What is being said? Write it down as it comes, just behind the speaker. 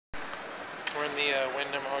in the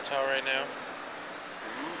Wyndham Hotel right now.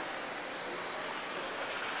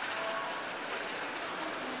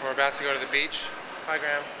 We're about to go to the beach. Hi,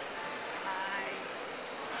 Graham. Hi.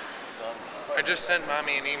 I just sent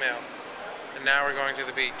Mommy an email, and now we're going to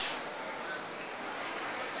the beach.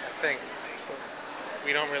 I think.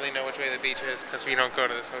 We don't really know which way the beach is because we don't go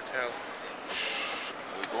to this hotel.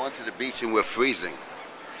 We're going to the beach and we're freezing.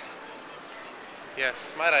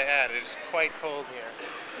 Yes, might I add, it is quite cold here.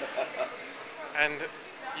 And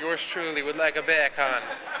yours truly would like a Beercan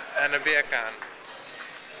and a Beercan.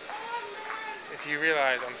 If you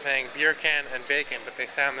realize I'm saying Beercan and bacon, but they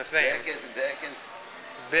sound the same. Bacon.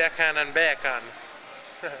 Beercan and Beercan.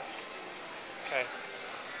 Okay.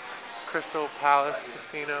 Crystal Palace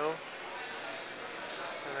Casino.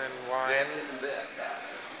 And then wines.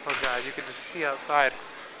 Oh god, you can just see outside.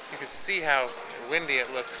 You can see how windy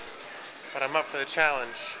it looks. But I'm up for the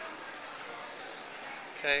challenge.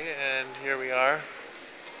 Okay, and here we are.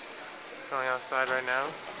 Going outside right now.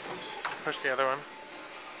 Push the other one.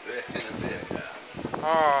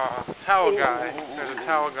 Oh, towel guy. There's a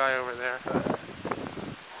towel guy over there.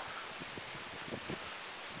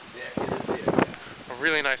 A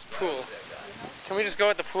really nice pool. Can we just go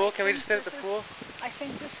at the pool? Can we just sit at the pool? I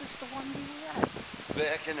think this is the one we were at.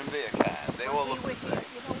 Beercan and Beercan. They all look the same. You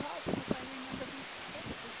know what? Because I remember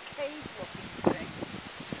this cave-looking thing.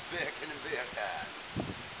 Beercan and Beercans.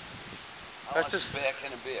 That's just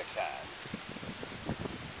Beercan and Beercans.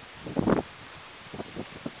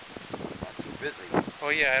 Not too busy. Oh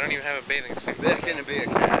yeah, I don't even have a bathing suit. Beercan and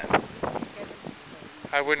Beercans.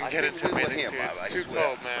 I wouldn't get into a bathing suit. It's too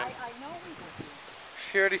cold, man. I know we were here.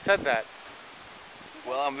 She already said that.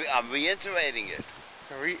 Well, I'm reiterating it.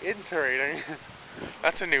 Reiterating.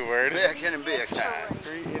 That's a new word. Beercan and Beercans.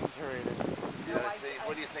 Reiterating.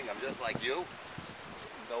 What do you think? I'm just like you?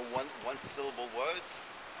 No one syllable words?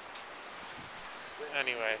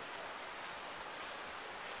 Anyway.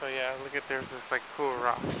 So yeah, look at there's this like cool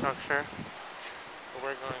rock structure. But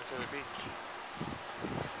we're going to the beach.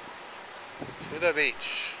 To the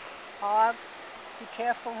beach. Bob, be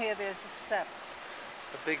careful here. There's a step.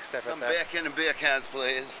 A big step Some at that. Beercan and Beercans,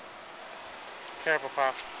 please. Careful,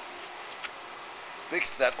 Pop. Big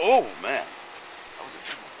step. Oh, man. That was a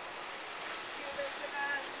big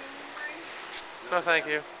one. No, thank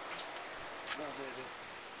you. No, baby.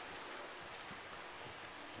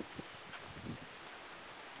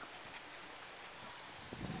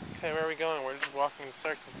 Okay, where are we going? We're just walking in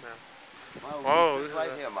circles now. Whoa, this is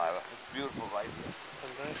right here, Myra. It's beautiful right here.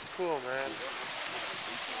 A nice pool, man.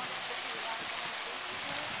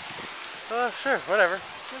 Oh, sure, whatever.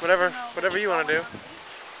 Whatever you want to do.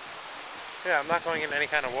 Yeah, I'm not going in any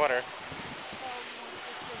kind of water.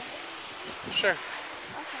 Sure.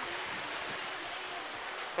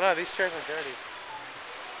 But no, these chairs are dirty.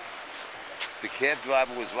 The cab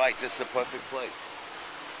driver was right. This is a perfect place.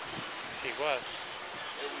 He was.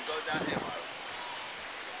 Hey, we go down here, Myra.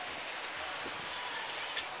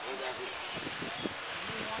 Go down here.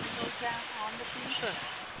 You want to go down on the beach? Sure.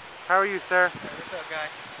 How are you, sir? Hey, what's up, guy?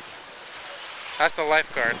 That's the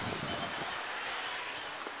lifeguard.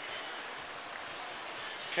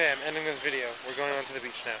 Okay, I'm ending this video. We're going on to the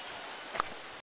beach now.